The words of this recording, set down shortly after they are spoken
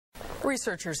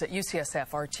Researchers at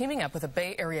UCSF are teaming up with a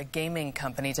Bay Area gaming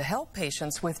company to help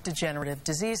patients with degenerative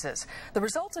diseases. The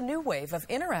result, a new wave of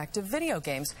interactive video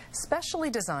games specially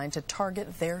designed to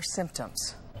target their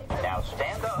symptoms. Now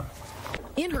stand up.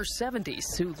 In her 70s,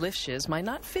 Sue Lifshitz might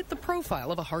not fit the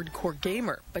profile of a hardcore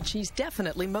gamer, but she's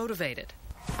definitely motivated.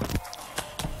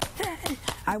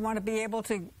 I want to be able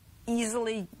to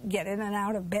easily get in and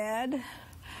out of bed,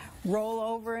 roll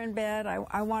over in bed.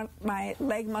 I want my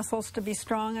leg muscles to be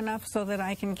strong enough so that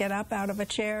I can get up out of a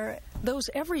chair. Those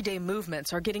everyday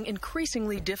movements are getting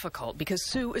increasingly difficult because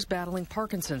Sue is battling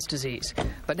Parkinson's disease.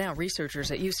 But now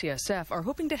researchers at UCSF are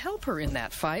hoping to help her in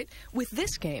that fight with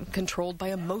this game controlled by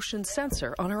a motion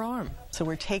sensor on her arm. So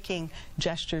we're taking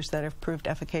gestures that have proved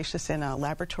efficacious in a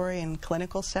laboratory and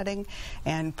clinical setting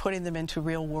and putting them into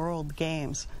real-world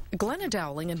games. Glenna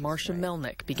Dowling and Marcia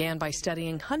Melnick began by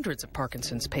studying hundreds of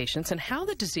Parkinson's patients and how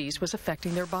the disease was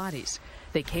affecting their bodies.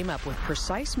 They came up with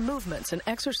precise movements and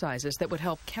exercises that would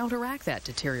help counteract that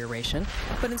deterioration.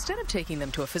 But instead of taking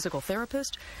them to a physical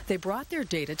therapist, they brought their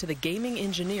data to the gaming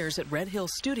engineers at Red Hill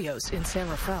Studios in San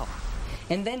Rafael.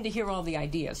 And then to hear all the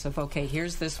ideas of, okay,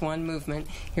 here's this one movement,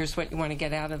 here's what you want to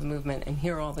get out of the movement, and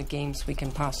here are all the games we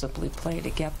can possibly play to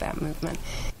get that movement.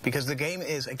 Because the game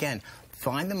is, again,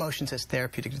 find the motions that's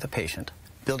therapeutic to the patient,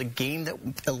 build a game that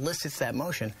elicits that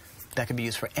motion that can be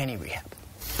used for any rehab.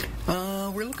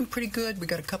 We're looking pretty good. We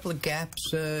got a couple of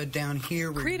gaps down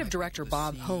here. Creative director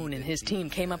Bob Hone and his team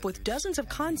came up with dozens of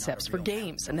concepts for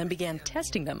games and then began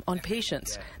testing them on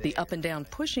patients. The up and down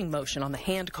pushing motion on the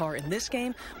hand car in this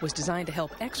game was designed to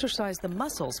help exercise the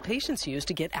muscles patients use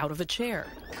to get out of a chair.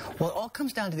 Well, it all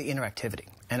comes down to the interactivity.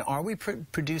 And are we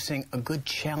producing a good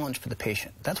challenge for the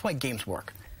patient? That's why games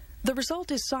work. The result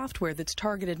is software that's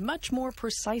targeted much more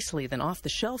precisely than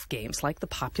off-the-shelf games like the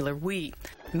popular Wii.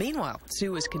 Meanwhile,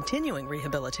 Sue is continuing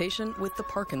rehabilitation with the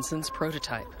Parkinson's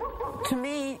prototype. To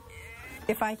me,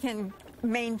 if I can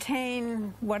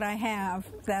maintain what I have,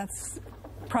 that's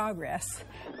progress.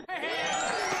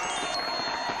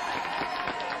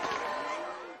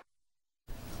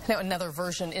 Now, another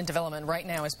version in development right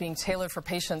now is being tailored for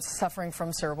patients suffering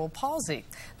from cerebral palsy.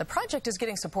 The project is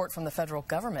getting support from the federal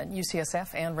government.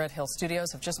 UCSF and Red Hill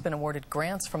Studios have just been awarded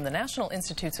grants from the National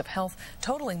Institutes of Health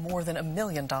totaling more than $1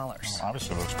 million. Well,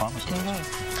 obviously looks promising.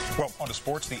 Well, on to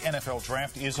sports, the NFL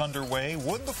draft is underway.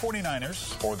 Would the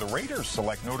 49ers or the Raiders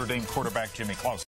select Notre Dame quarterback Jimmy Clausen?